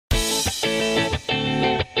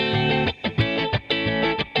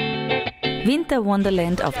Winter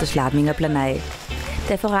Wonderland auf der Schladminger Planai.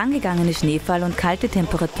 Der vorangegangene Schneefall und kalte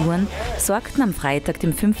Temperaturen sorgten am Freitag,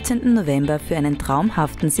 dem 15. November, für einen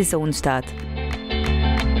traumhaften Saisonstart.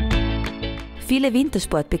 Viele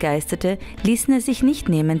Wintersportbegeisterte ließen es sich nicht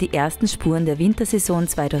nehmen, die ersten Spuren der Wintersaison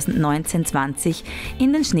 2019-20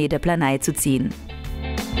 in den Schnee der Planai zu ziehen.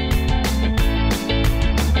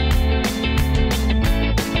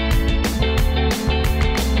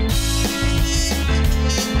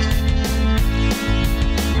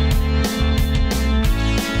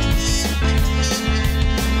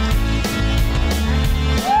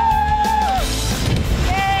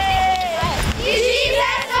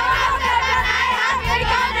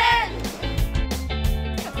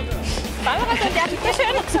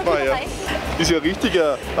 Ja. Das ist ja richtig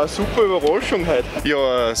eine super Überraschung heute.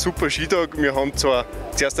 Ja, ein super Skitag. Wir haben zwar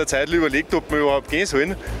zuerst eine Zeit überlegt, ob wir überhaupt gehen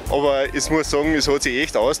sollen, aber ich muss sagen, es hat sich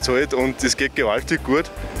echt ausgezahlt und es geht gewaltig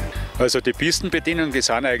gut. Also die Pistenbedienungen, die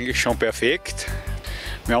sind eigentlich schon perfekt.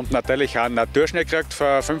 Wir haben natürlich auch einen Naturschnee gekriegt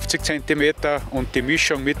von 50 cm und die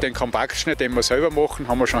Mischung mit dem Kompaktschnee, den wir selber machen,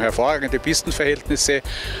 haben wir schon hervorragende Pistenverhältnisse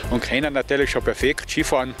und können natürlich schon perfekt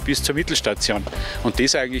Skifahren bis zur Mittelstation. Und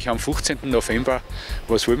das eigentlich am 15. November,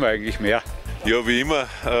 was wollen wir eigentlich mehr? Ja, wie immer,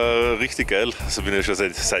 richtig geil. Also bin ich schon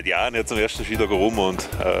seit Jahren jetzt am ersten Skitag rum und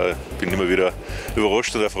bin immer wieder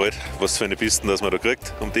überrascht und erfreut, was für eine Pisten das man da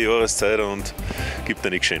kriegt um die Jahreszeit und gibt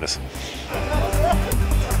da nichts Schönes.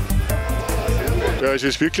 Ja, es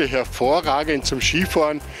ist wirklich hervorragend zum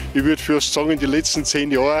Skifahren. Ich würde fast sagen, in den letzten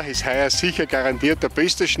 10 Jahren ist heuer sicher garantiert der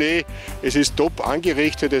beste Schnee. Es ist top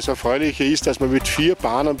angerichtet. Das Erfreuliche ist, dass wir mit 4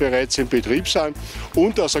 Bahnen bereits in Betrieb sind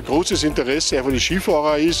und dass ein großes Interesse von den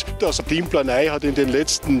Skifahrern ist. Das Team Planai hat in den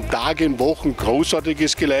letzten Tagen, Wochen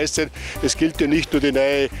Großartiges geleistet. Es gilt ja nicht nur die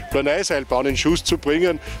neue Planai-Seilbahn in Schuss zu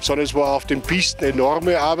bringen, sondern es war auf den Pisten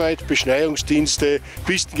enorme Arbeit. Beschneiungsdienste,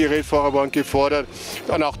 Pistengerätfahrer waren gefordert.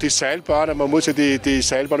 Dann auch die Seilbahnen. Man muss ja die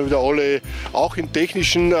Seilbahnen wieder alle auch in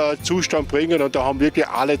technischen Zustand bringen und da haben wirklich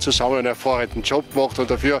alle zusammen einen hervorragenden Job gemacht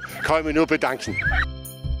und dafür kann ich mich nur bedanken.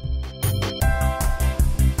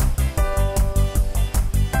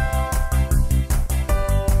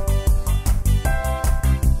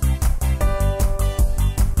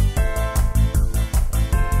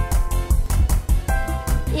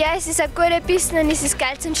 Ja, es ist eine gute Piste und es ist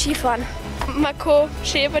geil zum Skifahren. Man kann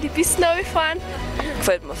schön über die Pisten fahren.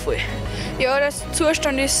 Gefällt mir voll. Ja, der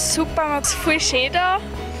Zustand ist super, man ist voll schön da.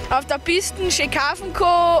 Auf der Piste schön kaufen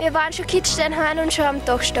kann. Wir waren schon Kitzstein heim und schon am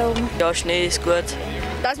Dachstein oben. Ja, Schnee ist gut.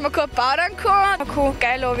 Dass man gut bauen kann, man kann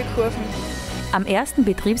geil runterkurven. Am ersten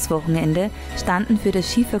Betriebswochenende standen für das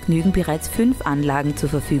Skivergnügen bereits 5 Anlagen zur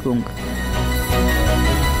Verfügung.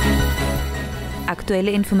 Aktuelle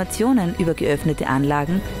Informationen über geöffnete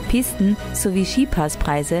Anlagen, Pisten sowie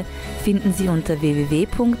Skipasspreise finden Sie unter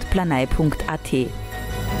www.planai.at.